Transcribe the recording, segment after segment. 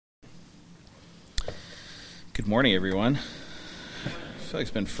Good morning, everyone. I feel like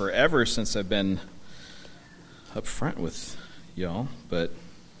it's been forever since I've been up front with y'all, but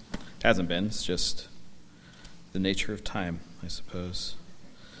it hasn't been. It's just the nature of time, I suppose.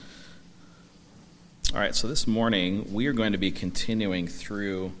 All right, so this morning we are going to be continuing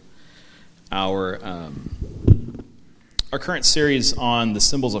through our current series on the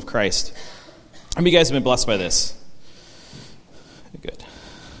symbols of Christ. How many of you guys have been blessed by this? Good.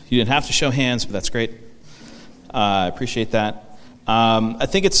 You didn't have to show hands, but that's great. I appreciate that. I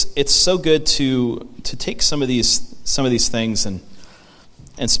think it's so good to take some of these things and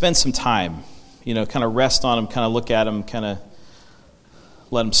spend some time, kind of rest on them, kind of look at them, kind of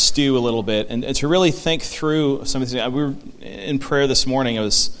let them stew a little bit, and to really think through some of these. We were in prayer this morning. I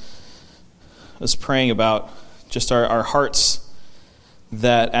was praying about just our hearts,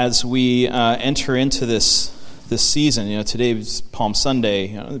 that as we enter into this season, today is Palm Sunday,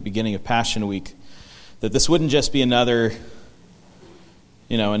 the beginning of Passion Week, that this wouldn't just be another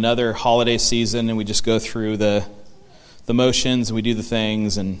holiday season and we just go through the motions and we do the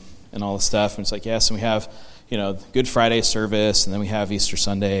things and all the stuff. And it's like, yes, and we have, Good Friday service, and then we have Easter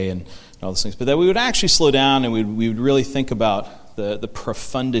Sunday and all those things. But that we would actually slow down and we would really think about the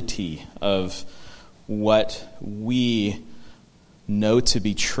profundity of what we know to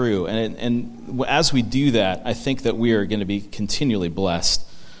be true. And as we do that, I think that we are going to be continually blessed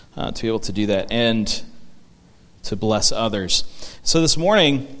to be able to do that and to bless others. So this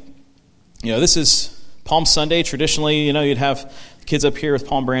morning, this is Palm Sunday. Traditionally, you'd have kids up here with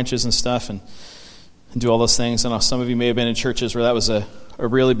palm branches and stuff and do all those things. I know some of you may have been in churches where that was a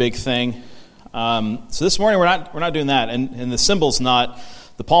really big thing. So this morning we're not doing that, and the symbol's not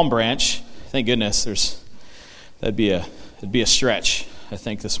the palm branch. Thank goodness. It'd be a stretch, I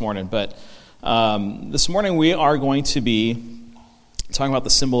think, this morning. But this morning we are going to be talking about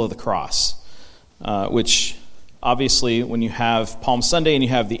the symbol of the cross, which obviously when you have Palm Sunday and you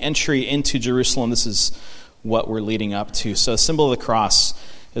have the entry into Jerusalem, this is what we're leading up to. So the symbol of the cross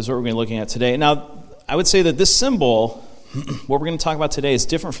is what we're going to be looking at today. Now, I would say that this symbol, what we're going to talk about today, is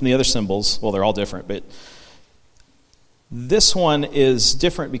different from the other symbols. Well, they're all different, but this one is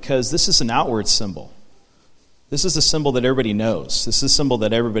different because this is an outward symbol. This is a symbol that everybody knows. This is a symbol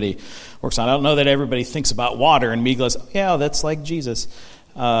that everybody works on. I don't know that everybody thinks about water and me goes, yeah, that's like Jesus,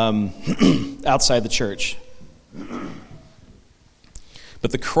 outside the church.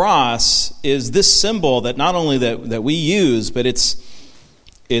 But the cross is this symbol that not only that we use, but it's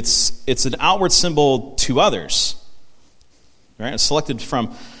an outward symbol to others. Right? It's selected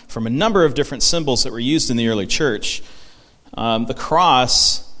from a number of different symbols that were used in the early church. The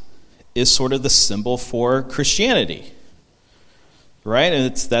cross is sort of the symbol for Christianity, right?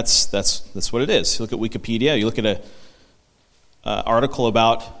 And that's what it is. You look at Wikipedia, you look at an article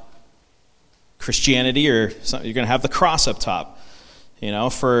about Christianity, or something, you're going to have the cross up top.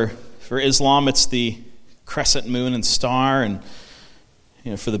 For Islam, it's the crescent moon and star, and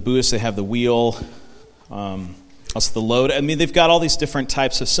for the Buddhists, they have the wheel, also the load. I mean, they've got all these different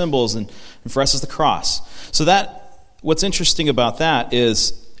types of symbols, and for us, it's the cross. So what's interesting about that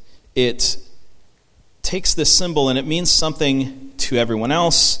is it takes this symbol and it means something to everyone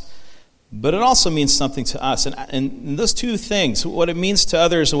else, but it also means something to us. And those two things, what it means to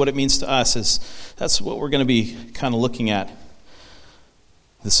others and what it means to us, that's what we're going to be kind of looking at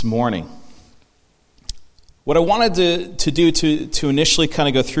this morning. What I wanted to do to initially kind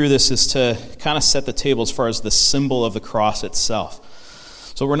of go through this is to kind of set the table as far as the symbol of the cross itself.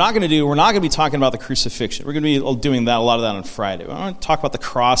 So what we're not going to be talking about the crucifixion. We're going to be doing a lot of that on Friday. We're going to talk about the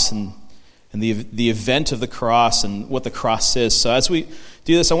cross and the event of the cross and what the cross is. So as we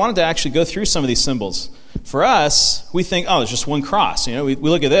do this, I wanted to actually go through some of these symbols. For us, we think, there's just one cross. We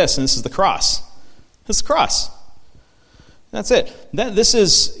look at this, and this is the cross. This is the cross. That's it. This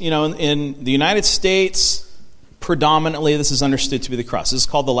is, in the United States, predominantly, this is understood to be the cross. This is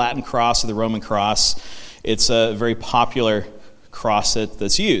called the Latin cross or the Roman cross. It's a very popular cross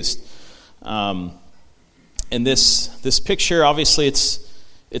that's used. And this picture, obviously,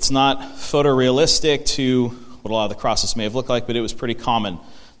 it's not photorealistic to what a lot of the crosses may have looked like, but it was pretty common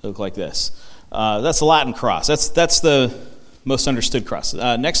to look like this. That's the Latin cross. That's the most understood cross.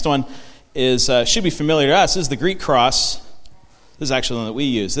 Next one should be familiar to us. This is the Greek cross. This is actually the one that we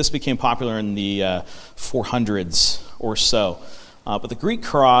use. This became popular in the 400s or so. But the Greek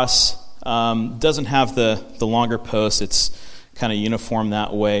cross doesn't have the longer post. It's kind of uniform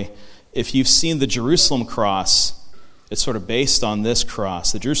that way. If you've seen the Jerusalem cross, it's sort of based on this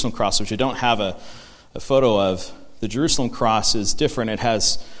cross. The Jerusalem cross, which I don't have a photo of, the Jerusalem cross is different. It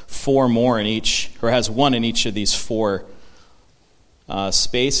has four more in each, or has one in each of these four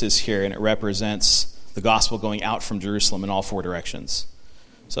spaces here, and it represents the gospel going out from Jerusalem in all four directions.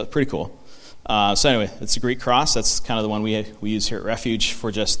 So it's pretty cool. So anyway, it's a Greek cross. That's kind of the one we use here at Refuge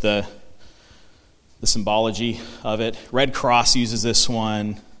for just the symbology of it. Red Cross uses this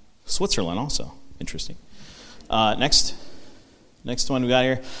one. Switzerland also. Interesting. Next one we got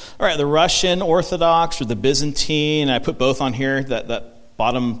here. All right, the Russian Orthodox or the Byzantine. I put both on here. That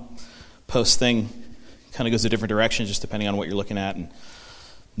bottom post thing kind of goes a different direction just depending on what you're looking at. And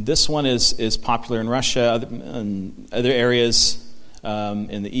this one is popular in Russia and other areas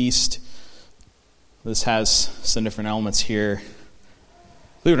in the East. This has some different elements here.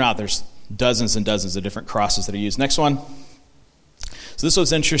 Believe it or not, there's dozens and dozens of different crosses that are used. Next one. So this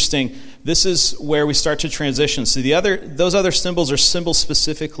was interesting. This is where we start to transition. So those other symbols are symbols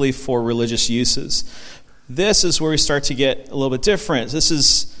specifically for religious uses. This is where we start to get a little bit different. This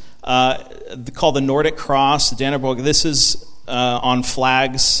is called the Nordic cross, the Dannebrog. This is on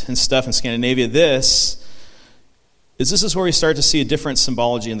flags and stuff in Scandinavia. This is where we start to see a different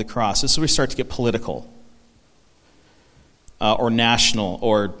symbology in the cross. This is where we start to get political or national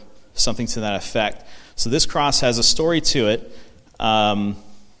or something to that effect. So this cross has a story to it. In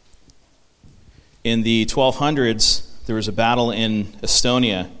the 1200s, there was a battle in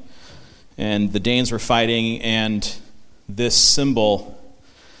Estonia, and the Danes were fighting, and this symbol,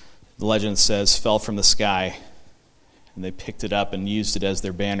 the legend says, fell from the sky, and they picked it up and used it as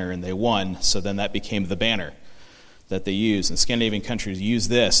their banner, and they won. So then that became the banner that they used. And Scandinavian countries use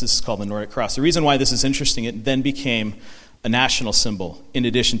this. This is called the Nordic cross. The reason why this is interesting, it then became a national symbol in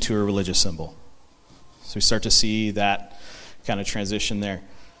addition to a religious symbol. So we start to see that kind of transition there.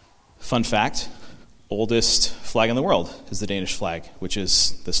 Fun fact, oldest flag in the world is the Danish flag, which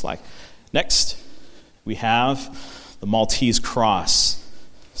is this flag. Next, we have the Maltese cross.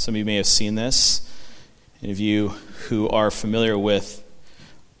 Some of you may have seen this. Any of you who are familiar with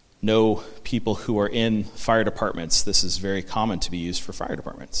know people who are in fire departments, this is very common to be used for fire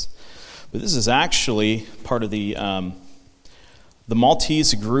departments. But this is actually part of the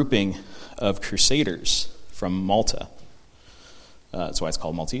Maltese grouping of crusaders from Malta. That's why it's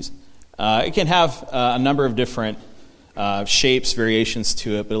called Maltese. It can have a number of different shapes, variations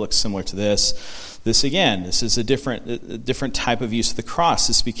to it, but it looks similar to this. This is a different type of use of the cross.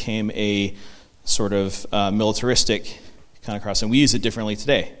 This became a sort of militaristic kind of cross, and we use it differently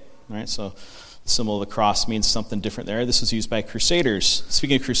today. Right? So the symbol of the cross means something different there. This was used by crusaders.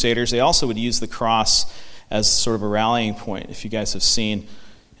 Speaking of crusaders, they also would use the cross as sort of a rallying point. If you guys have seen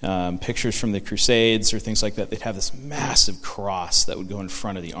pictures from the Crusades or things like that, they'd have this massive cross that would go in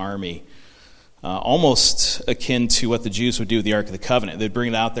front of the army, almost akin to what the Jews would do with the Ark of the Covenant. They'd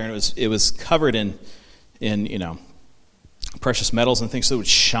bring it out there, and it was covered in precious metals and things, so it would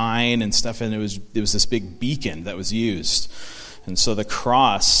shine and stuff, and it was this big beacon that was used. And so the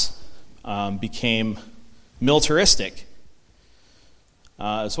cross became militaristic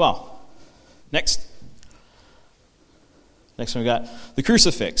as well. Next one we got the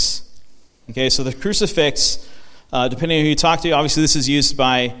crucifix. Okay, so the crucifix, depending on who you talk to, obviously this is used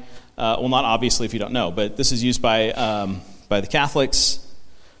by, well, not obviously if you don't know, but this is used by the Catholics.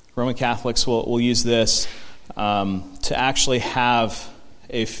 Roman Catholics will use this to actually have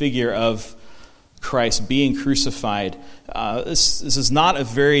a figure of Christ being crucified. This is not a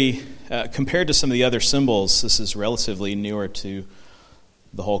very, compared to some of the other symbols, this is relatively newer to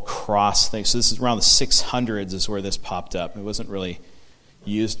the whole cross thing. So this is around the 600s is where this popped up. It wasn't really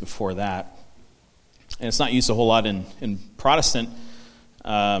used before that. And it's not used a whole lot in Protestant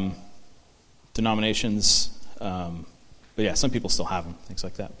denominations. But yeah, some people still have them, things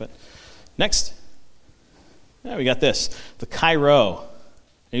like that. But next, we got this. The Chi Rho.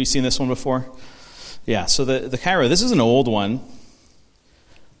 Have you seen this one before? Yeah, so the Chi Rho, this is an old one.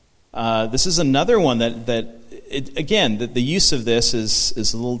 This is another one that the use of this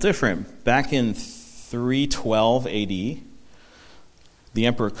is a little different. Back in 312 AD, the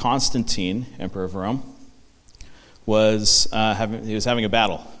Emperor Constantine, Emperor of Rome, was having a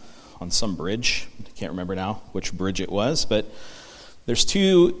battle on some bridge. I can't remember now which bridge it was, but there's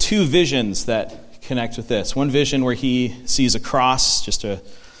two visions that connect with this. One vision where he sees a cross,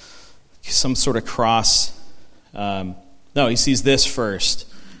 some sort of cross. He sees this first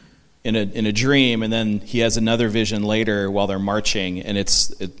in a dream, and then he has another vision later while they're marching, and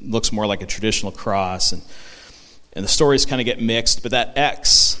it looks more like a traditional cross, and the stories kind of get mixed. But that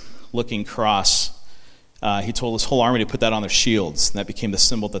X-looking cross, he told his whole army to put that on their shields, and that became the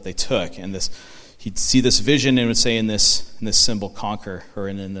symbol that they took. And he'd see this vision and would say, in this symbol, conquer, or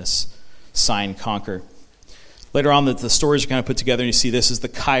in this sign, conquer. Later on, the stories are kind of put together, and you see this is the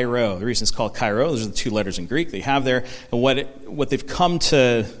Chi Rho. The reason it's called Chi Rho, those are the two letters in Greek they have there. And what they've come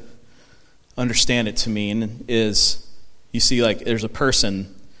to understand it to mean is you see like there's a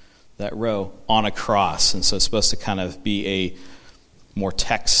person, that row, on a cross. And so it's supposed to kind of be a more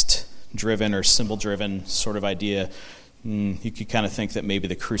text-driven or symbol-driven sort of idea. You could kind of think that maybe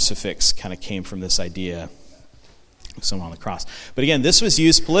the crucifix kind of came from this idea of someone on the cross. But again, this was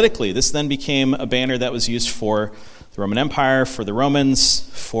used politically. This then became a banner that was used for the Roman Empire, for the Romans,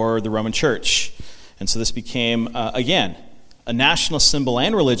 for the Roman Church. And so this became, again, a national symbol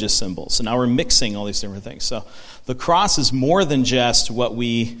and religious symbol. So now we're mixing all these different things. So the cross is more than just what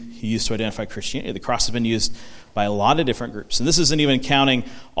we use to identify Christianity. The cross has been used by a lot of different groups. And this isn't even counting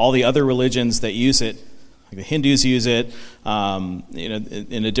all the other religions that use it. Like the Hindus use it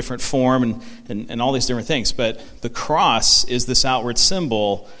in a different form and all these different things. But the cross is this outward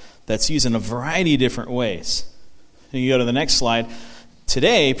symbol that's used in a variety of different ways. And you go to the next slide.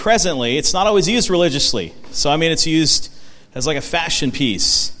 Today, presently, it's not always used religiously. So, it's used as like a fashion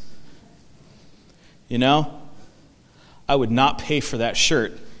piece. I would not pay for that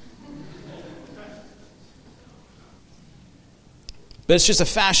shirt. But it's just a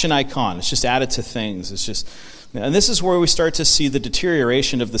fashion icon. It's just added to things. And this is where we start to see the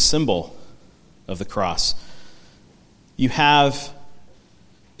deterioration of the symbol of the cross. You have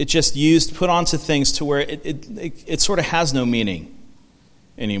it just used, put onto things to where it sort of has no meaning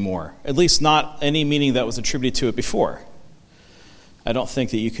anymore. At least not any meaning that was attributed to it before. I don't think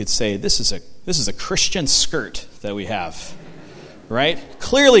that you could say this is a Christian skirt that we have, right?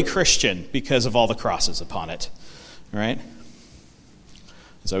 Clearly Christian because of all the crosses upon it, right?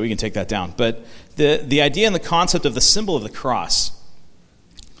 So we can take that down. But the idea and the concept of the symbol of the cross,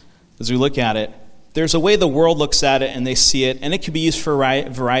 as we look at it, there's a way the world looks at it and they see it, and it can be used for a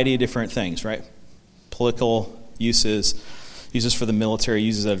variety of different things, right? Political uses for the military,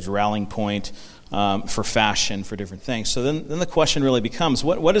 uses as a rallying point, for fashion, for different things. So then the question really becomes,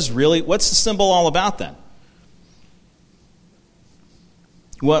 what's the symbol all about then?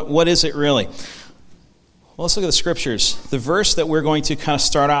 What is it really? Well, let's look at the scriptures. The verse that we're going to kind of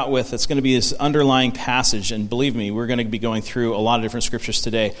start out with, it's going to be this underlying passage, and believe me, we're going to be going through a lot of different scriptures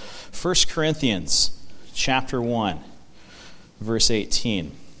today. 1 Corinthians chapter 1, verse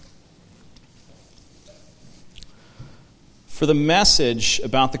 18. For the message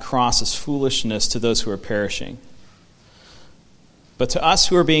about the cross is foolishness to those who are perishing. But to us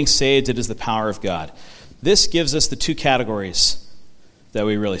who are being saved, it is the power of God. This gives us the two categories that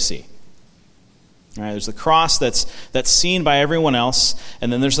we really see. All right, there's the cross that's seen by everyone else,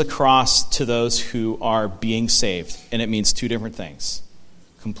 and then there's the cross to those who are being saved. And it means two different things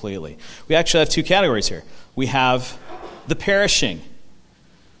completely. We actually have two categories here. We have the perishing.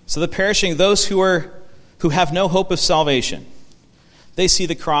 So the perishing, those who have no hope of salvation, they see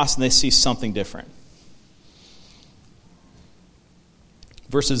the cross and they see something different.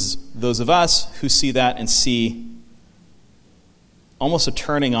 Versus those of us who see that and see almost a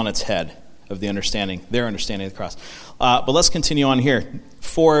turning on its head of their understanding of the cross. But let's continue on here.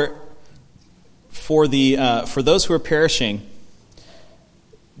 For those who are perishing,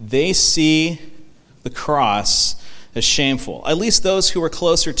 they see the cross as shameful. At least those who were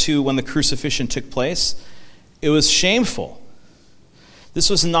closer to when the crucifixion took place, it was shameful. This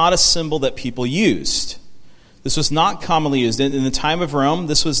was not a symbol that people used. This was not commonly used. In the time of Rome,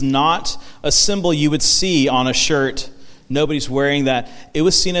 this was not a symbol you would see on a shirt. Nobody's wearing that. It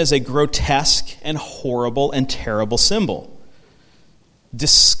was seen as a grotesque and horrible and terrible symbol.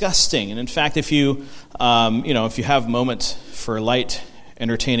 Disgusting. And in fact, if you have a moment for light,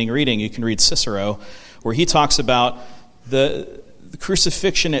 entertaining reading, you can read Cicero, where he talks about the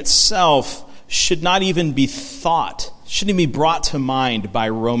crucifixion itself should not even be thought, shouldn't even be brought to mind by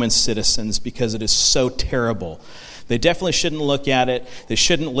Roman citizens because it is so terrible. They definitely shouldn't look at it. They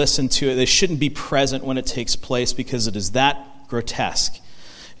shouldn't listen to it. They shouldn't be present when it takes place because it is that grotesque.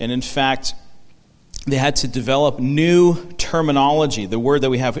 And in fact, they had to develop new terminology. The word that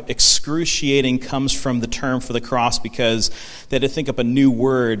we have, excruciating, comes from the term for the cross because they had to think up a new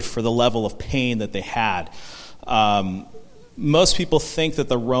word for the level of pain that they had. Most people think that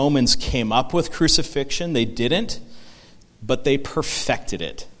the Romans came up with crucifixion. They didn't, but they perfected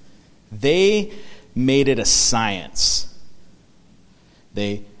it. They made it a science.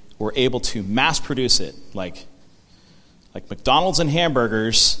 They were able to mass produce it. Like McDonald's and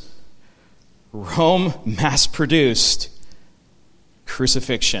hamburgers, Rome mass produced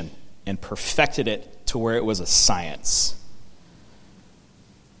crucifixion and perfected it to where it was a science.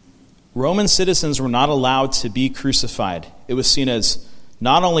 Roman citizens were not allowed to be crucified. It was seen as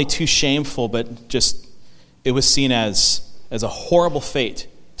not only too shameful, but just it was seen as a horrible fate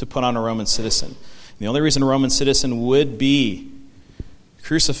to put on a Roman citizen. And the only reason a Roman citizen would be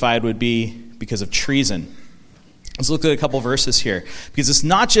crucified would be because of treason. Let's look at a couple verses here, because it's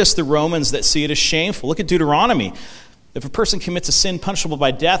not just the Romans that see it as shameful. Look at Deuteronomy. If a person commits a sin punishable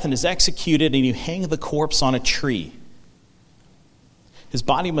by death and is executed, and you hang the corpse on a tree, his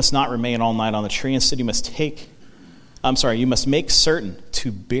body must not remain all night on the tree. Instead, you must make certain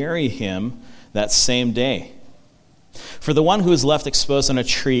to bury him that same day. For the one who is left exposed on a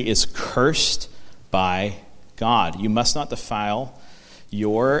tree is cursed by God. You must not defile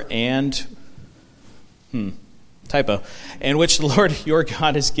in which the Lord your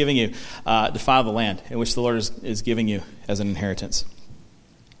God is giving you, defile the land, in which the Lord is giving you as an inheritance.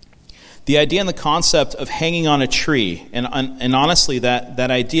 The idea and the concept of hanging on a tree, and honestly,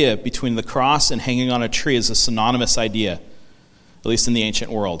 that idea between the cross and hanging on a tree is a synonymous idea, at least in the ancient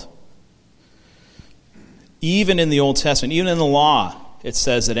world. Even in the Old Testament, even in the law, it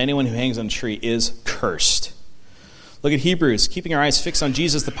says that anyone who hangs on a tree is cursed. Look at Hebrews. Keeping our eyes fixed on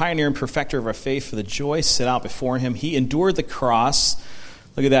Jesus, the pioneer and perfecter of our faith, for the joy set out before him, he endured the cross.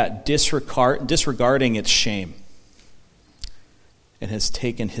 Look at that, disregarding its shame, and has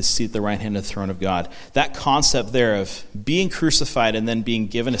taken his seat at the right hand of the throne of God. That concept there of being crucified and then being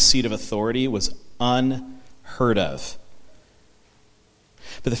given a seat of authority was unheard of.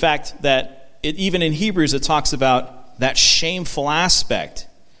 But the fact that even in Hebrews it talks about that shameful aspect.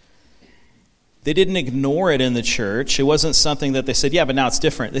 They didn't ignore it in the church. It wasn't something that they said, yeah, but now it's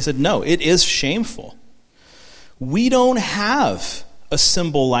different. They said, no, it is shameful. We don't have a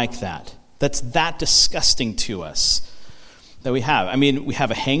symbol like that that's that disgusting to us that we have. I mean, we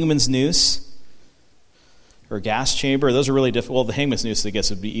have a hangman's noose or a gas chamber. Those are really difficult. Well, the hangman's noose, I guess,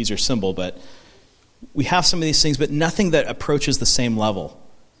 would be an easier symbol, but we have some of these things, but nothing that approaches the same level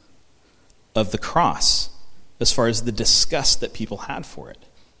of the cross as far as the disgust that people had for it.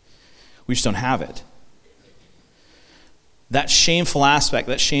 We just don't have it. That shameful aspect,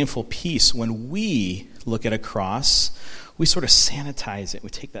 that shameful piece, when we look at a cross, we sort of sanitize it. We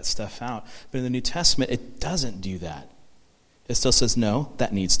take that stuff out. But in the New Testament, it doesn't do that. It still says, no,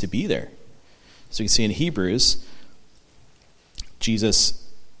 that needs to be there. So you can see in Hebrews, Jesus,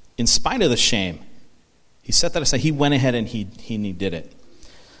 in spite of the shame, he set that aside. He went ahead and he did it.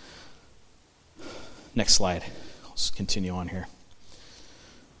 Next slide. Let's continue on here.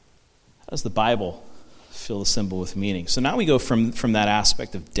 How does the Bible fill the symbol with meaning? So now we go from that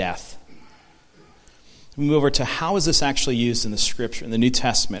aspect of death. We move over to how is this actually used in the Scripture, in the New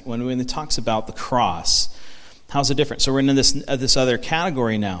Testament, when it talks about the cross. How's it different? So we're in this other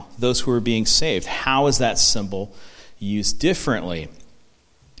category now, those who are being saved. How is that symbol used differently?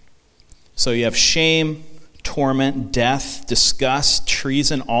 So you have shame, torment, death, disgust,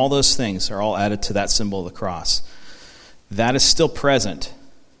 treason, all those things are all added to that symbol of the cross. That is still present.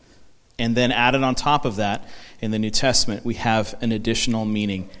 And then added on top of that, in the New Testament, we have an additional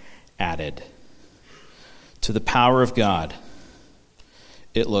meaning added. To the power of God,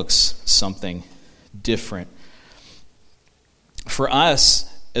 it looks something different. For us,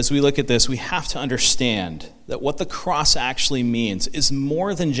 as we look at this, we have to understand that what the cross actually means is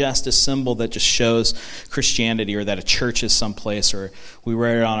more than just a symbol that just shows Christianity or that a church is someplace or we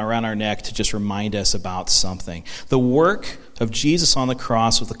wear it around our neck to just remind us about something. The work of Jesus on the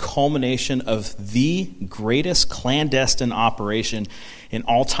cross was the culmination of the greatest clandestine operation in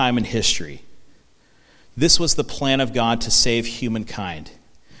all time in history. This was the plan of God to save humankind,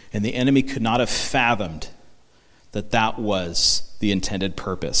 and the enemy could not have fathomed that was the intended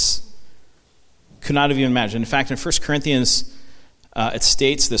purpose. Could not have even imagined. In fact, in 1 Corinthians, it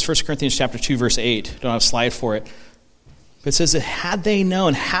states this, 1 Corinthians chapter 2, verse 8. Don't have a slide for it. But it says that had they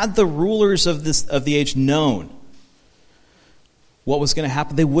known, had the rulers of the age known what was going to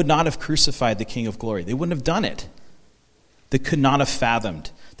happen, they would not have crucified the King of Glory. They wouldn't have done it. They could not have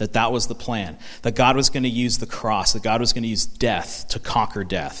fathomed that was the plan, that God was going to use the cross, that God was going to use death to conquer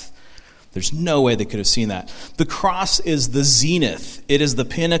death. There's no way they could have seen that. The cross is the zenith. It is the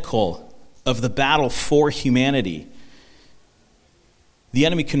pinnacle of the battle for humanity. The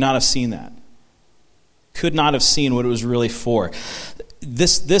enemy could not have seen that. Could not have seen what it was really for.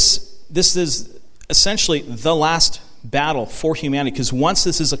 This is essentially the last battle for humanity, because once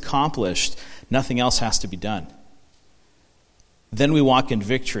this is accomplished, nothing else has to be done. Then we walk in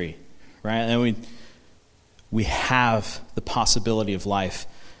victory, right? And we have the possibility of life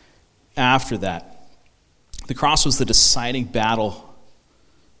after that. The cross was the deciding battle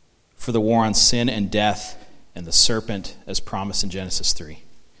for the war on sin and death and the serpent as promised in Genesis 3.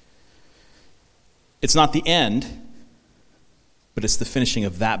 It's not the end, but it's the finishing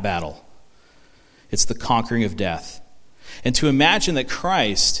of that battle. It's the conquering of death. And to imagine that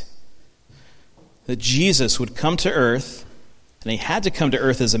Jesus would come to earth, and he had to come to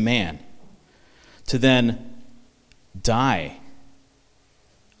earth as a man, to then die.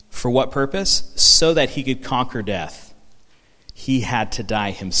 For what purpose? So that he could conquer death. He had to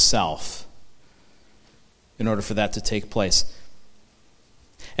die himself in order for that to take place.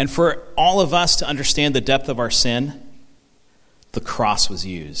 And for all of us to understand the depth of our sin, the cross was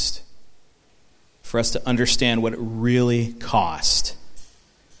used. For us to understand what it really cost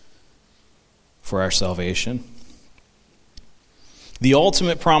for our salvation. The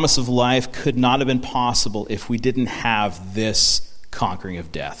ultimate promise of life could not have been possible if we didn't have this conquering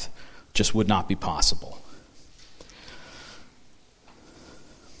of death. Just would not be possible.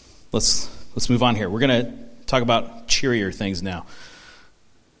 Let's move on here. We're going to talk about cheerier things now.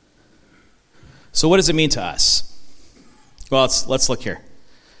 So what does it mean to us? Well, let's look here.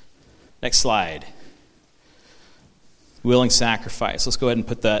 Next slide. Willing sacrifice. Let's go ahead and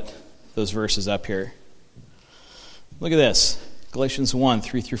put those verses up here. Look at this. Galatians 1,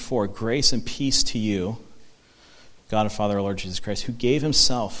 3 through 4. Grace and peace to you, God and Father, our Lord Jesus Christ, who gave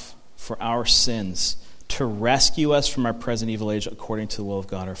himself for our sins to rescue us from our present evil age according to the will of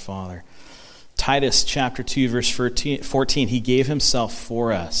God our Father. Titus chapter 2, verse 14. He gave himself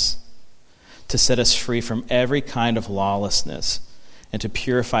for us to set us free from every kind of lawlessness and to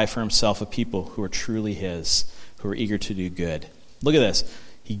purify for himself a people who are truly his, who are eager to do good. Look at this.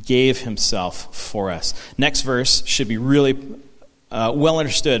 He gave himself for us. Next verse should be really well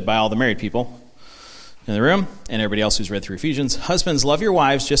understood by all the married people in the room and everybody else who's read through Ephesians. Husbands, love your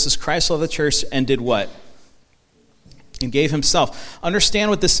wives just as Christ loved the church and did what? And gave himself. Understand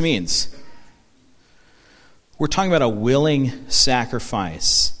what this means. We're talking about a willing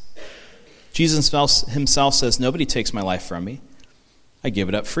sacrifice. Jesus himself says, nobody takes my life from me. I give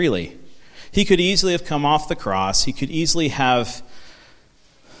it up freely. He could easily have come off the cross. He could easily have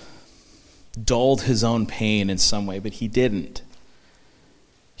dulled his own pain in some way, but he didn't.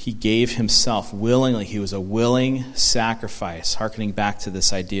 He gave himself willingly. He was a willing sacrifice, hearkening back to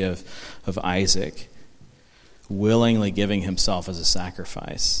this idea of Isaac, willingly giving himself as a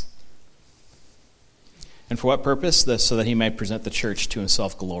sacrifice. And for what purpose? So that he might present the church to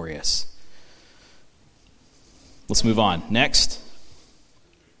himself glorious. Let's move on. Next,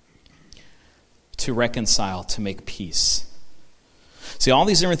 to reconcile, to make peace. See, all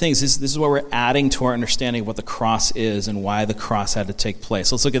these different things, this is what we're adding to our understanding of what the cross is and why the cross had to take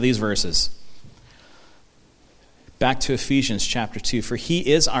place. Let's look at these verses. Back to Ephesians chapter 2. For he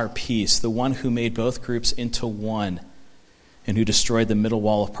is our peace, the one who made both groups into one and who destroyed the middle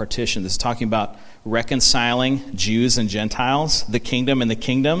wall of partition. This is talking about reconciling Jews and Gentiles, the kingdom and the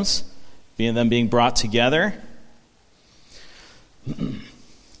kingdoms, them being brought together.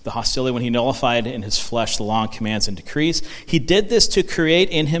 The hostility when he nullified in his flesh the law and commands and decrees. He did this to create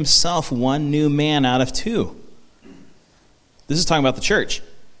in himself one new man out of two. This is talking about the church.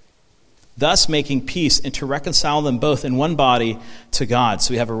 Thus making peace and to reconcile them both in one body to God.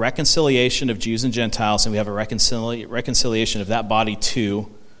 So we have a reconciliation of Jews and Gentiles, and we have a reconciliation of that body to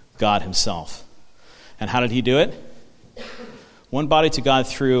God himself. And how did he do it? One body to God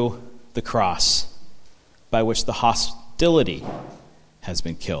through the cross, by which the hostility has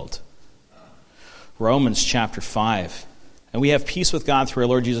been killed. Romans chapter 5. And we have peace with God through our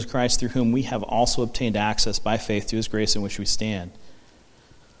Lord Jesus Christ, through whom we have also obtained access by faith to his grace in which we stand.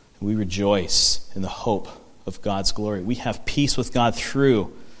 We rejoice in the hope of God's glory. We have peace with God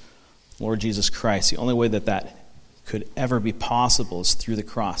through Lord Jesus Christ. The only way that could ever be possible is through the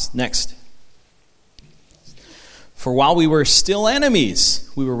cross. Next. For while we were still enemies,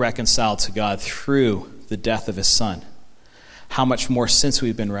 we were reconciled to God through the death of his Son. How much more, since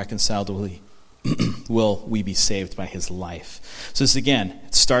we've been reconciled, will we be saved by his life? So this, again,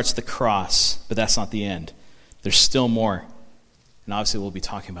 it starts the cross, but that's not the end. There's still more. And obviously we'll be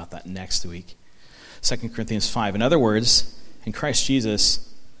talking about that next week. 2 Corinthians 5. In other words, in Christ,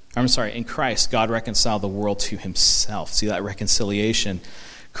 God reconciled the world to himself. See that reconciliation?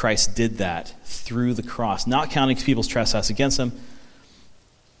 Christ did that through the cross, not counting people's trespass against him.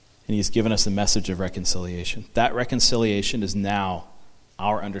 And he's given us the message of reconciliation. That reconciliation is now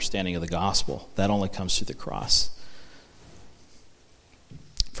our understanding of the gospel. That only comes through the cross.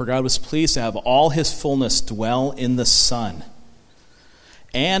 For God was pleased to have all his fullness dwell in the Son,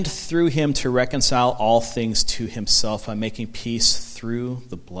 and through him to reconcile all things to himself by making peace through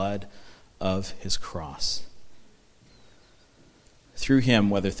the blood of his cross. Through him,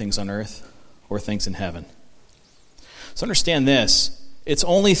 whether things on earth or things in heaven. So understand this. It's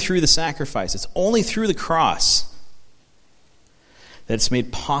only through the sacrifice, it's only through the cross that it's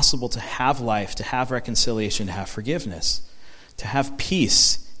made possible to have life, to have reconciliation, to have forgiveness, to have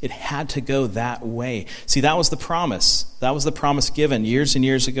peace It had to go that way. See, that was the promise. That was the promise given years and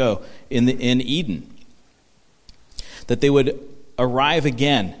years ago in Eden. That they would arrive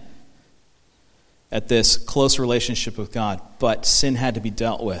again at this close relationship with God, but sin had to be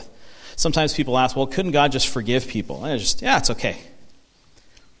dealt with. Sometimes people ask, well, couldn't God just forgive people? And it's okay.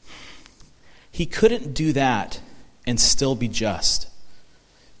 He couldn't do that and still be just,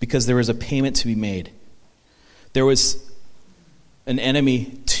 because there was a payment to be made. There was an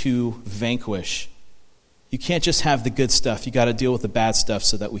enemy to vanquish. You can't just have the good stuff. You got to deal with the bad stuff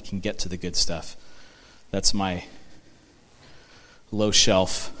so that we can get to the good stuff. That's my low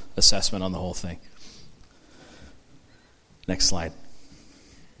shelf assessment on the whole thing. Next slide.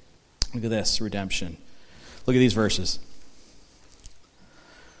 Look at this, redemption. Look at these verses.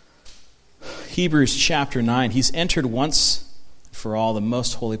 Hebrews chapter 9. He's entered once for all the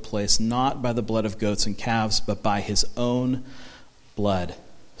most holy place, not by the blood of goats and calves, but by his own blood.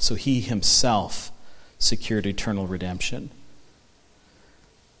 So he himself secured eternal redemption.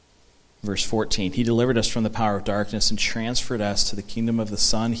 Verse 14. He delivered us from the power of darkness and transferred us to the kingdom of the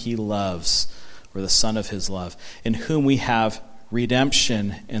Son he loves, or the Son of his love, in whom we have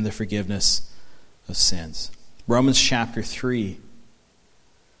redemption and the forgiveness of sins. Romans chapter 3.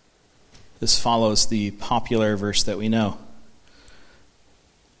 This follows the popular verse that we know.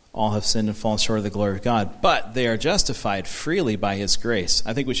 All have sinned and fallen short of the glory of God, but they are justified freely by his grace.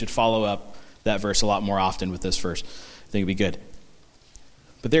 I think we should follow up that verse a lot more often with this verse. I think it'd be good.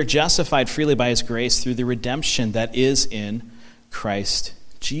 But they're justified freely by his grace through the redemption that is in Christ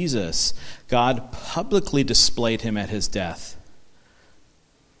Jesus. God publicly displayed him at his death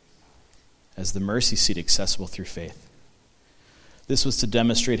as the mercy seat accessible through faith. This was to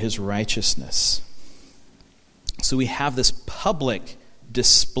demonstrate his righteousness. So we have this public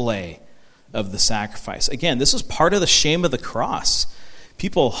display of the sacrifice. Again, this is part of the shame of the cross.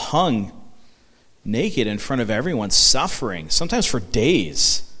 People hung naked in front of everyone, suffering, sometimes for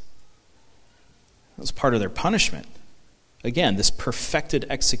days. That was part of their punishment. Again, this perfected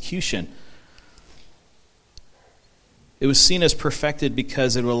execution. It was seen as perfected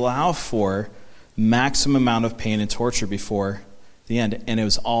because it would allow for maximum amount of pain and torture before the end, and it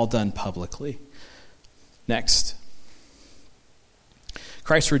was all done publicly. Next.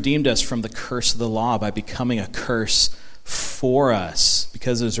 Christ redeemed us from the curse of the law by becoming a curse for us,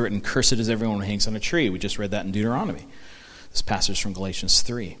 because it was written, "Cursed is everyone who hangs on a tree." We just read that in Deuteronomy. This passage from Galatians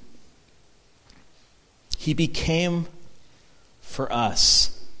 3. He became for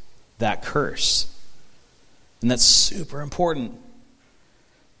us that curse. And that's super important.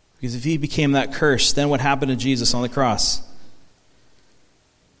 Because if he became that curse, then what happened to Jesus on the cross?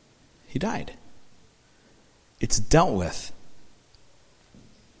 He died. It's dealt with.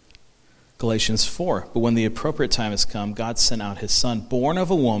 Galatians 4. But when the appropriate time has come, God sent out his Son, born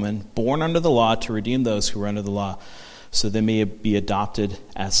of a woman, born under the law, to redeem those who were under the law, so they may be adopted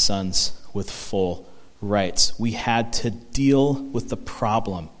as sons with full rights. We had to deal with the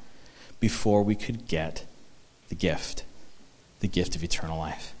problem before we could get the gift of eternal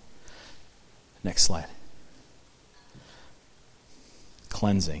life. Next slide.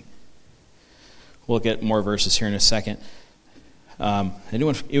 Cleansing. We'll get more verses here in a second.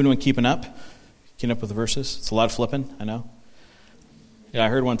 Anyone keeping up? Keeping up with the verses? It's a lot of flipping, I know. Yeah, I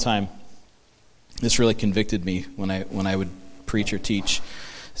heard one time, this really convicted me when I would preach or teach.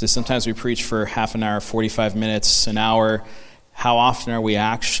 So sometimes we preach for half an hour, 45 minutes, an hour. How often are we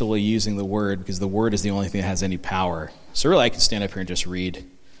actually using the word? Because the word is the only thing that has any power. So really I could stand up here and just read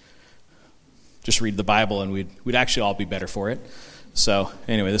the Bible, and we'd actually all be better for it. So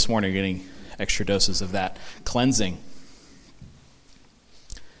anyway, this morning you're getting extra doses of that. Cleansing.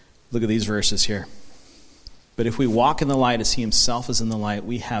 Look at these verses here. But if we walk in the light as he himself is in the light,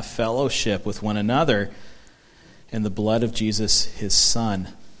 we have fellowship with one another, and the blood of Jesus, his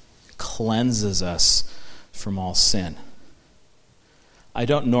Son, cleanses us from all sin. I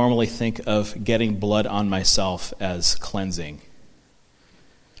don't normally think of getting blood on myself as cleansing.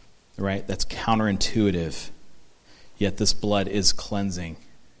 Right? That's counterintuitive. Yet this blood is cleansing.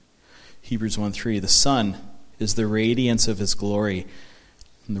 Hebrews 1:3, the Son is the radiance of his glory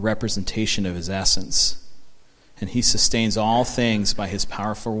and the representation of his essence. And he sustains all things by his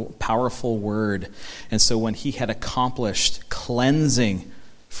powerful word. And so when he had accomplished cleansing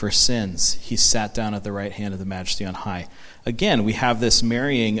for sins, he sat down at the right hand of the Majesty on high. Again, we have this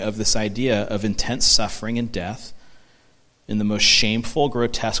marrying of this idea of intense suffering and death in the most shameful,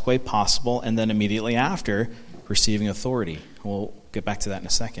 grotesque way possible, and then immediately after, receiving authority. We'll get back to that in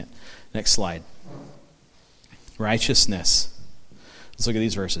a second. Next slide. Righteousness. Let's look at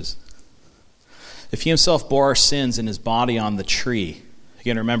these verses. If he himself bore our sins in his body on the tree.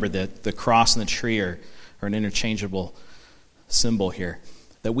 Again, remember that the cross and the tree are an interchangeable symbol here.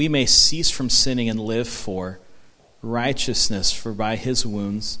 That we may cease from sinning and live for righteousness, for by his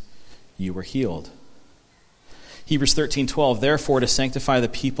wounds you were healed. Hebrews 13:12, therefore to sanctify the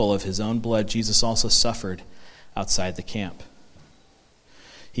people of his own blood, Jesus also suffered outside the camp.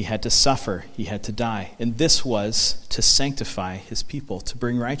 He had to suffer, he had to die. And this was to sanctify his people, to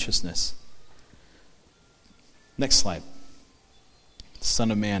bring righteousness. Next slide. Son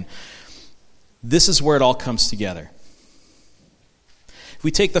of Man. This is where it all comes together. If we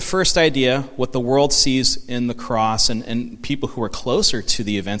take the first idea, what the world sees in the cross, and people who are closer to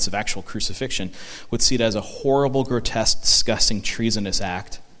the events of actual crucifixion would see it as a horrible, grotesque, disgusting, treasonous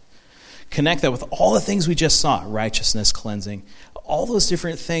act. Connect that with all the things we just saw, righteousness, cleansing, all those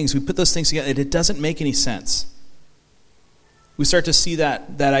different things. We put those things together, and it doesn't make any sense. We start to see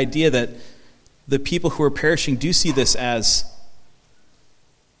that idea that the people who are perishing do see this as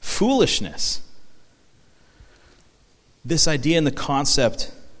foolishness. This idea and the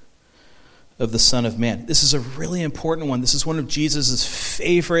concept of the Son of Man. This is a really important one. This is one of Jesus'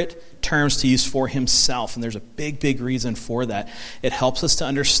 favorite terms to use for himself, and there's a big, big reason for that. It helps us to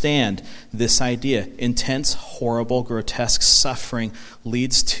understand this idea. Intense, horrible, grotesque suffering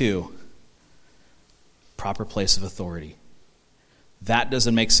leads to proper place of authority. That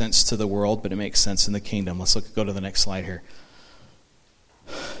doesn't make sense to the world, but it makes sense in the kingdom. Let's go to the next slide here.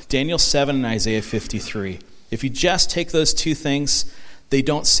 Daniel 7 and Isaiah 53. If you just take those two things, they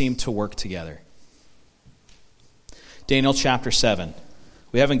don't seem to work together. Daniel chapter 7.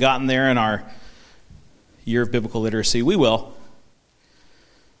 We haven't gotten there in our year of biblical literacy. We will.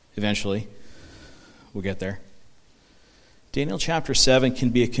 Eventually. We'll get there. Daniel chapter 7 can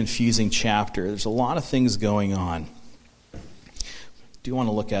be a confusing chapter. There's a lot of things going on. I do want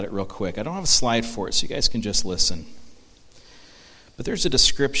to look at it real quick. I don't have a slide for it, so you guys can just listen. But there's a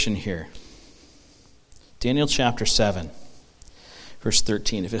description here. Daniel chapter 7, verse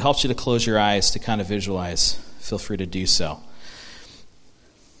 13. If it helps you to close your eyes to kind of visualize, feel free to do so.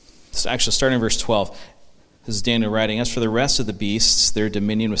 So actually, starting in verse 12, this is Daniel writing, as for the rest of the beasts, their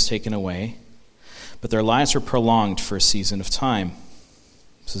dominion was taken away, but their lives were prolonged for a season of time.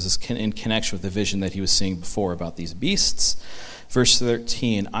 This is in connection with the vision that he was seeing before about these beasts. Verse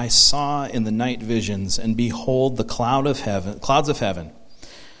 13, I saw in the night visions, and behold, the clouds of heaven.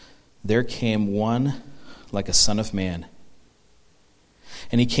 There came one like a son of man.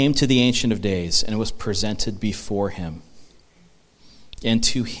 And he came to the Ancient of Days, and was presented before him. And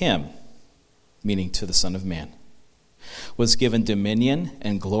to him, meaning to the Son of Man, was given dominion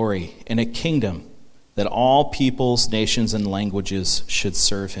and glory and a kingdom that all peoples, nations, and languages should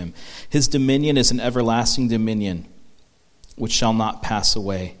serve him. His dominion is an everlasting dominion which shall not pass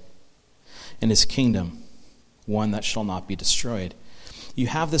away, and his kingdom one that shall not be destroyed. You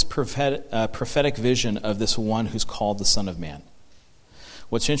have this prophetic vision of this one who's called the Son of Man.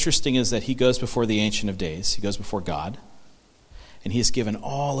 What's interesting is that he goes before the Ancient of Days. He goes before God. And he is given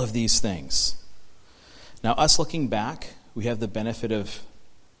all of these things. Now, us looking back, we have the benefit of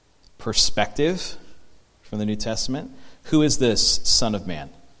perspective from the New Testament. Who is this Son of Man?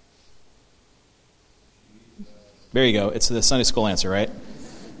 There you go. It's the Sunday school answer, right?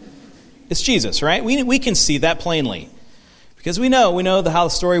 It's Jesus, right? We can see that plainly. Because we know how the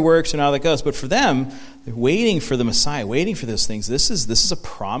story works and how that goes. But for them, they're waiting for the Messiah, waiting for those things. This is a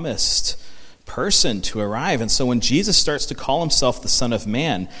promised person to arrive. And so when Jesus starts to call himself the Son of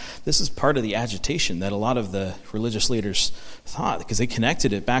Man, this is part of the agitation that a lot of the religious leaders thought, because they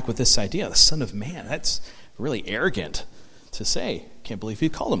connected it back with this idea, the Son of Man. That's really arrogant to say. Can't believe he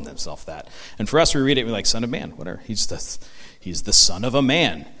called himself that. And for us, we read it, we're like, Son of Man, whatever. He's the son of a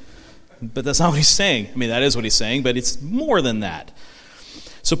man. But that's not what he's saying. I mean, that is what he's saying, but it's more than that.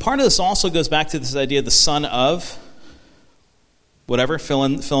 So part of this also goes back to this idea of the son of whatever, fill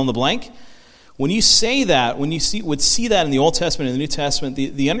in the blank. When you say that, when you would see that in the Old Testament and the New Testament,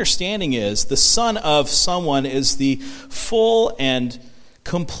 the understanding is the son of someone is the full and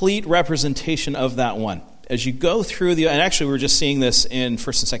complete representation of that one. As you go through and actually we were just seeing this in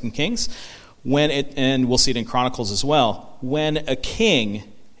 1st and 2nd Kings, and we'll see it in Chronicles as well, when a king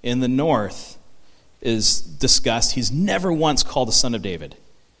in the north is discussed, he's never once called a son of David,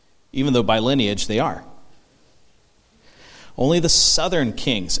 even though by lineage they are. Only the southern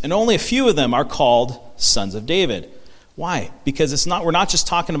kings, and only a few of them are called sons of David. Why? Because we're not just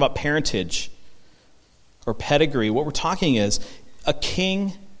talking about parentage or pedigree. What we're talking is a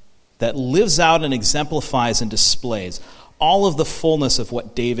king that lives out and exemplifies and displays all of the fullness of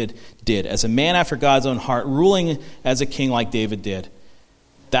what David did as a man after God's own heart, ruling as a king like David did.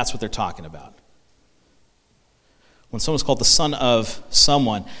 That's what they're talking about. when someone's called the son of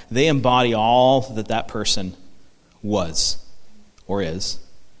someone, they embody all that that person was or is.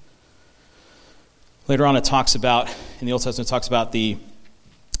 Later on, it talks about, in the Old Testament, it talks about the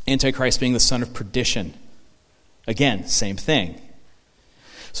Antichrist being the son of perdition. Again, same thing.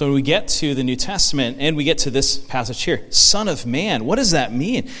 So when we get to the New Testament and we get to this passage here, Son of Man, what does that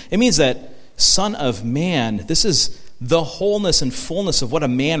mean? It means that Son of Man, this is the wholeness and fullness of what a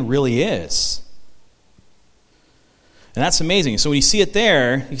man really is. And that's amazing. So when you see it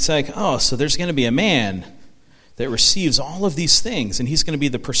there, it's like, oh, so there's going to be a man that receives all of these things, and he's going to be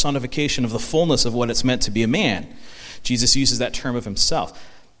the personification of the fullness of what it's meant to be a man. Jesus uses that term of himself.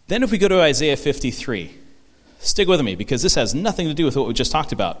 Then if we go to Isaiah 53, stick with me, because this has nothing to do with what we just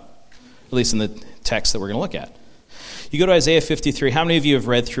talked about, at least in the text that we're going to look at. You go to Isaiah 53. How many of you have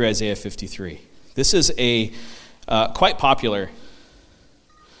read through Isaiah 53? This is a quite popular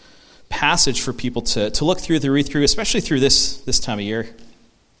passage for people to look through, to read through, especially through this time of year,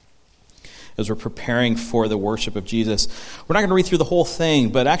 as we're preparing for the worship of Jesus. We're not going to read through the whole thing,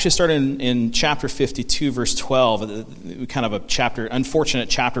 but actually start in chapter 52, verse 12, kind of unfortunate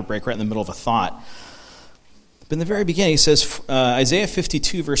chapter break right in the middle of a thought. But in the very beginning, he says, Isaiah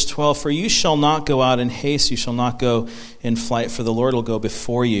 52, verse 12, "For you shall not go out in haste, you shall not go in flight, for the Lord will go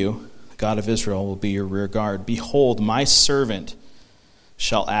before you. The God of Israel will be your rear guard. Behold, my servant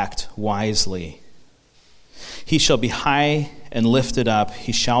shall act wisely. He shall be high and lifted up.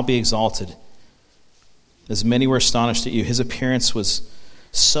 He shall be exalted. As many were astonished at you, his appearance was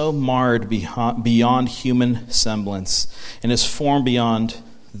so marred beyond human semblance, and his form beyond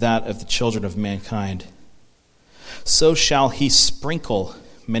that of the children of mankind. So shall he sprinkle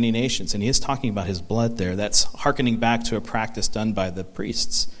many nations." And he is talking about his blood there. That's hearkening back to a practice done by the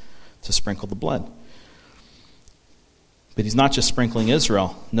priests to sprinkle the blood. But he's not just sprinkling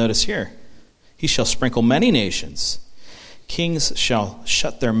Israel. Notice here, he shall sprinkle many nations. Kings shall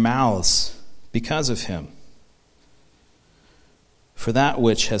shut their mouths because of him. For that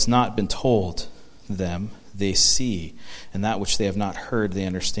which has not been told them, they see, and that which they have not heard, they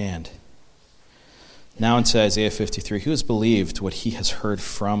understand. Now into Isaiah 53, who has believed what he has heard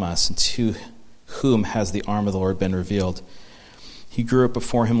from us, and to whom has the arm of the Lord been revealed? He grew up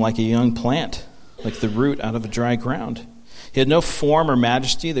before him like a young plant, like the root out of a dry ground. He had no form or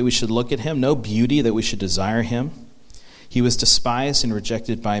majesty that we should look at him, no beauty that we should desire him. He was despised and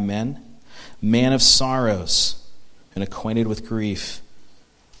rejected by men, man of sorrows and acquainted with grief.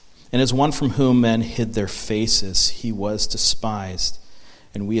 And as one from whom men hid their faces, he was despised,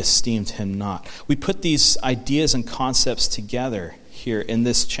 and we esteemed him not. We put these ideas and concepts together here in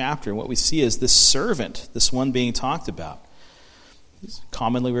this chapter, and what we see is this servant, this one being talked about. He's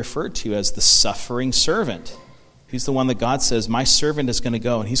commonly referred to as the suffering servant. He's the one that God says, my servant is going to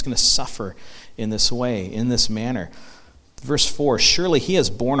go, and he's going to suffer in this way, in this manner. Verse 4, "Surely he has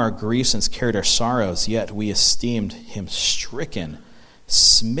borne our griefs and has carried our sorrows, yet we esteemed him stricken,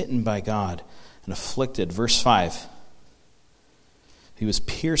 smitten by God, and afflicted." Verse 5, "He was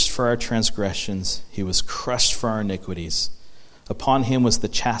pierced for our transgressions, he was crushed for our iniquities. Upon him was the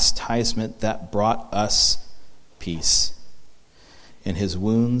chastisement that brought us peace. And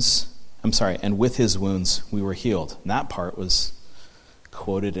with his wounds we were healed." And that part was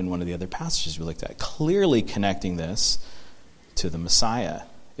quoted in one of the other passages we looked at, clearly connecting this to the Messiah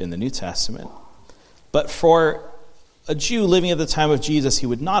in the New Testament. But for a Jew living at the time of Jesus, he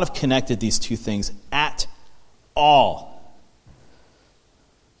would not have connected these two things at all.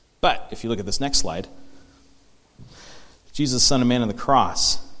 But if you look at this next slide, Jesus, Son of Man on the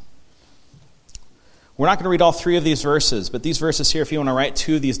cross. We're not going to read all three of these verses, but these verses here, if you want to write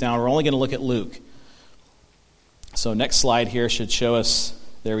two of these down, we're only going to look at Luke. So next slide here should show us,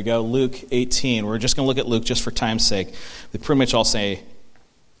 there we go, Luke 18. We're just going to look at Luke just for time's sake. They pretty much all say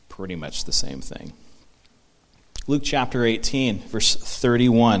pretty much the same thing. Luke chapter 18, verse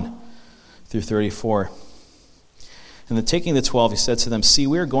 31 through 34. "And then taking the 12, he said to them, 'See,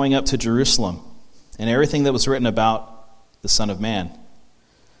 we are going up to Jerusalem, and everything that was written about the Son of Man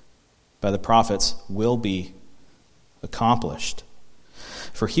by the prophets will be accomplished.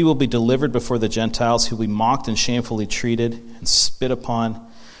 For he will be delivered before the Gentiles, who will be mocked and shamefully treated and spit upon,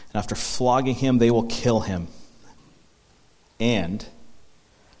 and after flogging him, they will kill him. And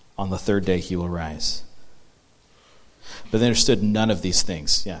on the third day he will rise.' But they understood none of these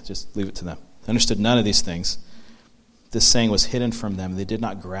things." Yeah, just leave it to them. They understood none of these things. This saying was hidden from them. They did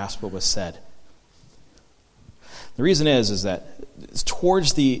not grasp what was said. The reason is that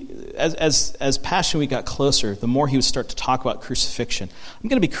towards as Passion Week got closer, the more he would start to talk about crucifixion. I'm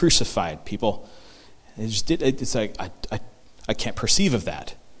going to be crucified, people. It's like I can't perceive of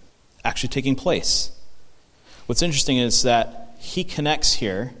that actually taking place. What's interesting is that he connects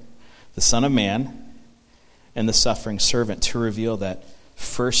here the Son of Man and the suffering servant to reveal that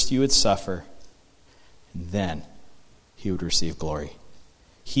first you would suffer, and then he would receive glory.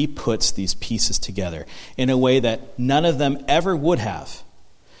 He puts these pieces together in a way that none of them ever would have.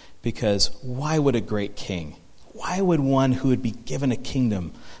 Because why would a great king, why would one who would be given a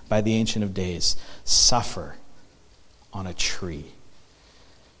kingdom by the Ancient of Days suffer on a tree?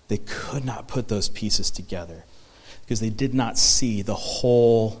 They could not put those pieces together because they did not see the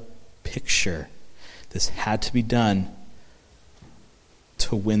whole picture. This had to be done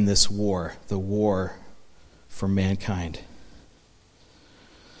to win this war, the war for mankind.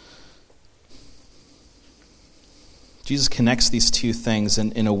 Jesus connects these two things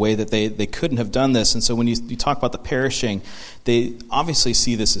in a way that they couldn't have done this. And so when you talk about the perishing, they obviously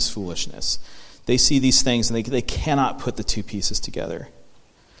see this as foolishness. They see these things and they cannot put the two pieces together.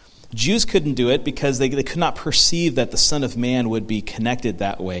 Jews couldn't do it because they could not perceive that the Son of Man would be connected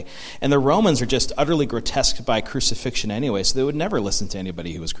that way. And the Romans are just utterly grotesque by crucifixion anyway, so they would never listen to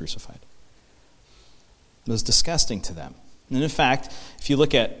anybody who was crucified. It was disgusting to them. And in fact, if you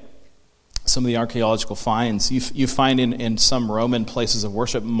look at some of the archaeological finds, you find in some Roman places of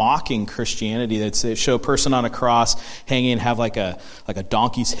worship mocking Christianity. They show a person on a cross hanging and have like a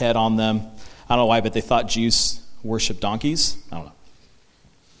donkey's head on them. I don't know why, but they thought Jews worship donkeys. I don't know.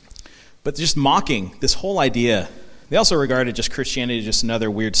 But just mocking this whole idea. They also regarded just Christianity as just another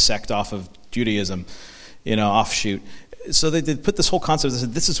weird sect off of Judaism, offshoot. So they put this whole concept. They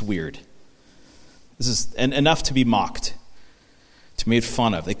said, this is weird. This is enough to be mocked, to be made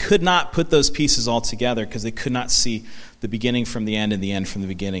fun of. They could not put those pieces all together because they could not see the beginning from the end and the end from the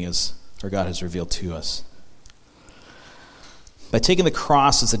beginning as our God has revealed to us. By taking the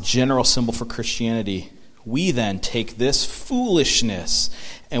cross as a general symbol for Christianity, we then take this foolishness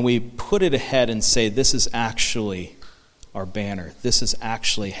and we put it ahead and say, this is actually our banner. This is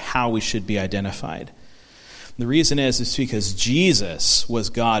actually how we should be identified. The reason is because Jesus was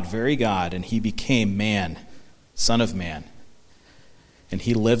God, very God, and he became man, Son of Man. And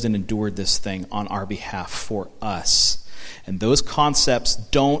he lived and endured this thing on our behalf for us. And those concepts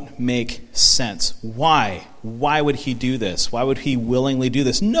don't make sense. Why? Why would he do this? Why would he willingly do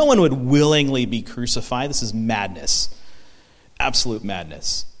this? No one would willingly be crucified. This is madness. Absolute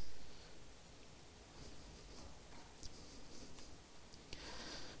madness.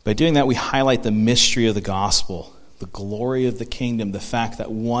 By doing that, we highlight the mystery of the gospel, the glory of the kingdom, the fact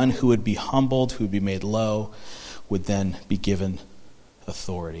that one who would be humbled, who would be made low, would then be given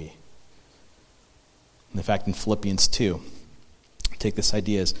authority. In fact, in Philippians 2, take this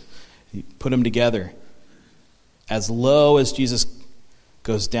idea, put them together. As low as Jesus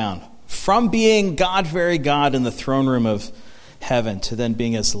goes down, from being God, very God, in the throne room of heaven, to then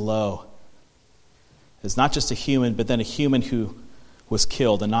being as low as not just a human, but then a human who was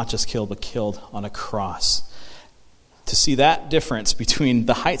killed, and not just killed, but killed on a cross. To see that difference between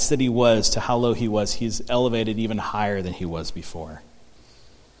the heights that he was to how low he was, he's elevated even higher than he was before.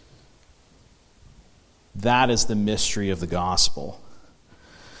 That is the mystery of the gospel.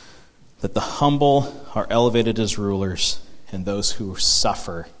 That the humble are elevated as rulers, and those who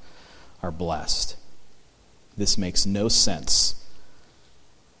suffer are blessed. This makes no sense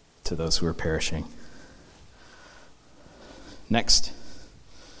to those who are perishing. Next,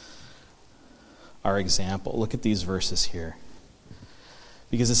 our example. Look at these verses here.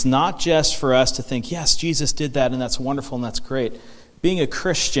 Because it's not just for us to think, yes, Jesus did that, and that's wonderful, and that's great. Being a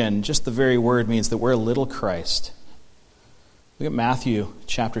Christian, just the very word means that we're a little Christ. Look at Matthew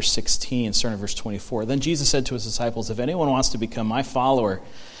chapter 16, starting at verse 24. Then Jesus said to his disciples, if anyone wants to become my follower,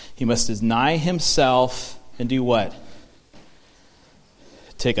 he must deny himself and do what?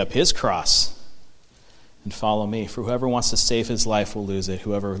 Take up his cross and follow me. For whoever wants to save his life will lose it.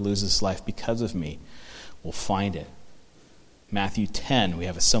 Whoever loses his life because of me will find it. Matthew 10, we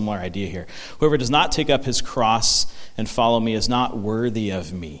have a similar idea here. Whoever does not take up his cross and follow me is not worthy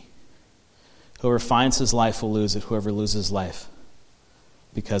of me. Whoever finds his life will lose it. Whoever loses his life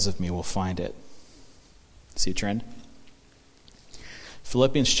because of me will find it. See a trend?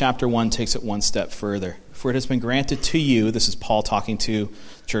 Philippians chapter 1 takes it one step further. For it has been granted to you, this is Paul talking to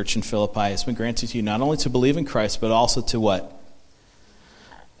church in Philippi, it's been granted to you not only to believe in Christ, but also to what?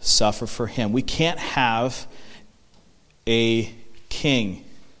 Suffer for him. We can't have a king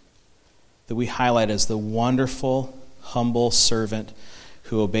that we highlight as the wonderful, humble servant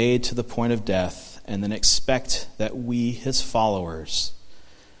who obeyed to the point of death, and then expect that we, his followers,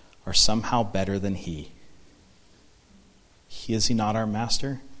 are somehow better than he. Is he not our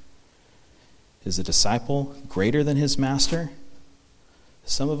master? Is a disciple greater than his master?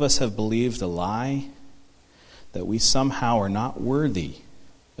 Some of us have believed a lie. that we somehow are not worthy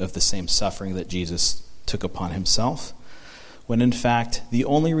of the same suffering that Jesus took upon himself, when in fact the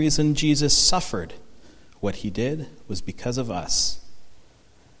only reason Jesus suffered what he did was because of us,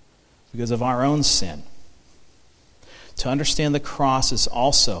 because of our own sin. To understand the cross is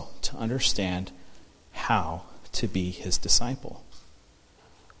also to understand how to be his disciple,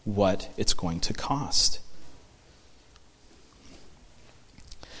 what it's going to cost.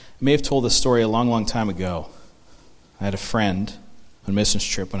 I may have told this story a long, long time ago. I had a friend on a missions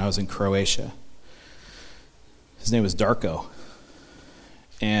trip when I was in Croatia. His name was Darko,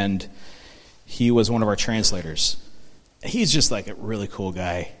 and he was one of our translators. He's just like a really cool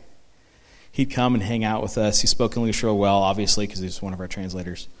guy. He'd come and hang out with us. He spoke English real well, obviously, because he was one of our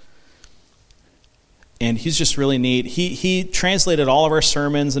translators. And he's just really neat. He translated all of our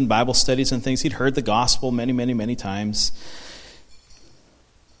sermons and Bible studies and things. He'd heard the gospel many, many, many times.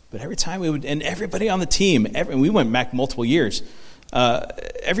 But every time we would, and everybody on the team, we went back multiple years,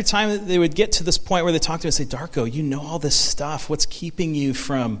 every time that they would get to this point where they talked to us, say, Darko, you know all this stuff. What's keeping you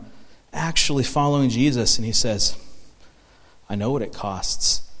from actually following Jesus? And he says, I know what it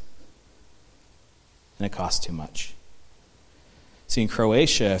costs. And it costs too much. See, in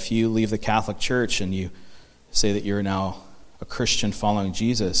Croatia, if you leave the Catholic Church and you say that you're now a Christian following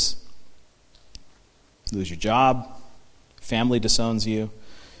Jesus, you lose your job, family disowns you,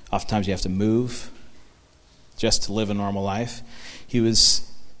 oftentimes you have to move just to live a normal life. And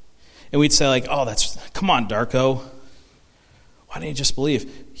we'd say like, come on, Darko. Why didn't you just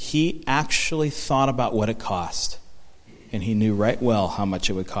believe? He actually thought about what it cost. And he knew right well how much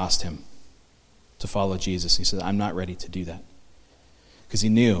it would cost him to follow Jesus. He said, I'm not ready to do that. Because he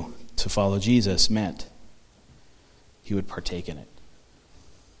knew to follow Jesus meant he would partake in it.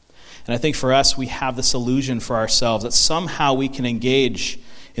 And I think for us, we have this illusion for ourselves that somehow we can engage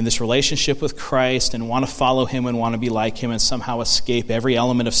in this relationship with Christ and want to follow him and want to be like him and somehow escape every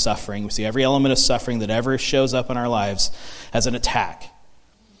element of suffering. We see every element of suffering that ever shows up in our lives as an attack.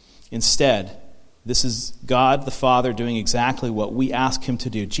 Instead, this is God the Father doing exactly what we ask him to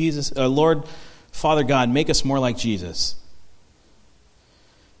do. Lord, Father God, make us more like Jesus.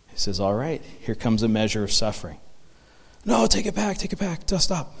 He says, all right, here comes a measure of suffering. No, take it back,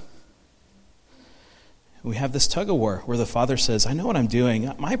 stop. We have this tug of war where the Father says, I know what I'm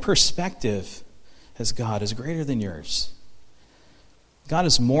doing. My perspective as God is greater than yours. God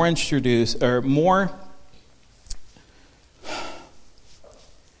is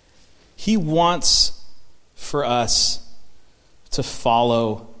he wants for us to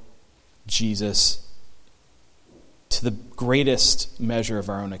follow Jesus to the greatest measure of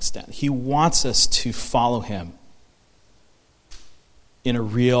our own extent. He wants us to follow him in a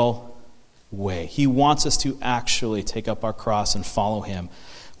real way. He wants us to actually take up our cross and follow him,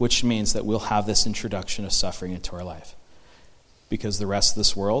 which means that we'll have this introduction of suffering into our life. Because the rest of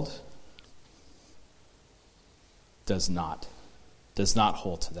this world does not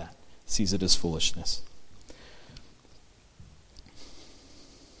hold to that. Sees it as foolishness.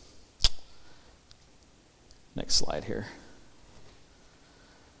 Next slide here.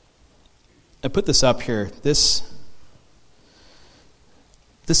 I put this up here. This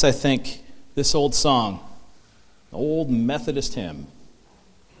I think, this old song, old Methodist hymn,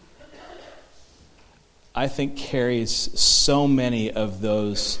 I think carries so many of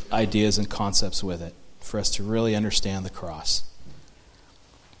those ideas and concepts with it for us to really understand the cross.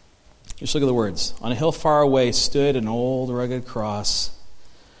 Just look at the words. On a hill far away stood an old rugged cross,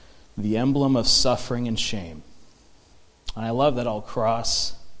 the emblem of suffering and shame. And I love that old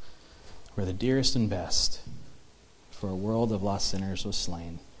cross where the dearest and best for a world of lost sinners was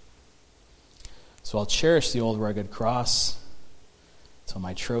slain. So I'll cherish the old rugged cross till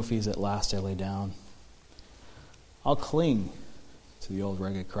my trophies at last I lay down. I'll cling to the old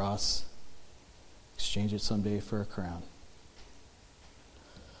rugged cross, exchange it someday for a crown.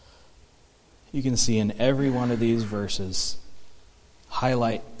 You can see in every one of these verses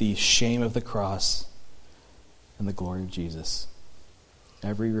highlight the shame of the cross and the glory of Jesus.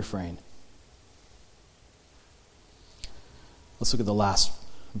 Every refrain. Let's look at the last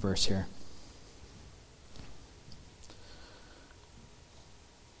verse here.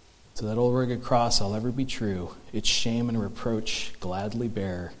 To that old rugged cross I'll ever be true, its shame and reproach gladly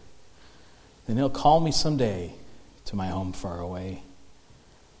bear. Then he'll call me someday to my home far away,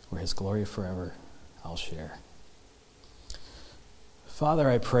 where his glory forever I'll share. Father,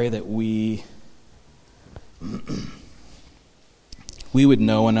 I pray that we would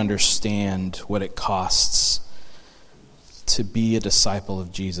know and understand what it costs to be a disciple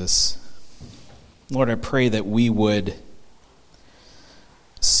of Jesus. Lord, I pray that we would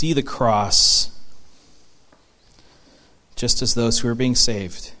see the cross just as those who are being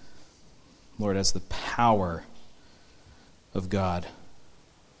saved, Lord, as the power of God,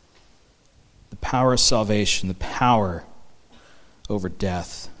 the power of salvation, the power over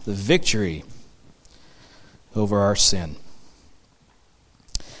death, the victory over our sin.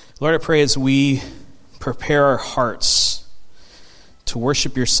 Lord, I pray as we prepare our hearts to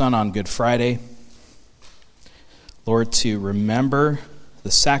worship your Son on Good Friday, Lord, to remember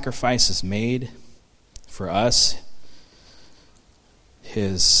the sacrifices made for us,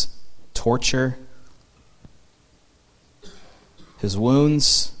 his torture, his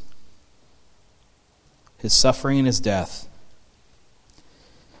wounds, his suffering, and his death.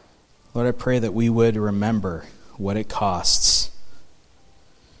 Lord, I pray that we would remember what it costs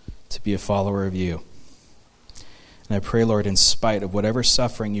to be a follower of you. And I pray, Lord, in spite of whatever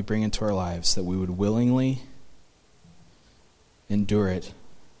suffering you bring into our lives, that we would willingly endure it.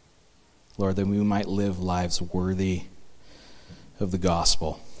 Lord, that we might live lives worthy of the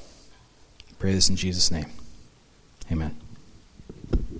gospel. I pray this in Jesus' name. Amen.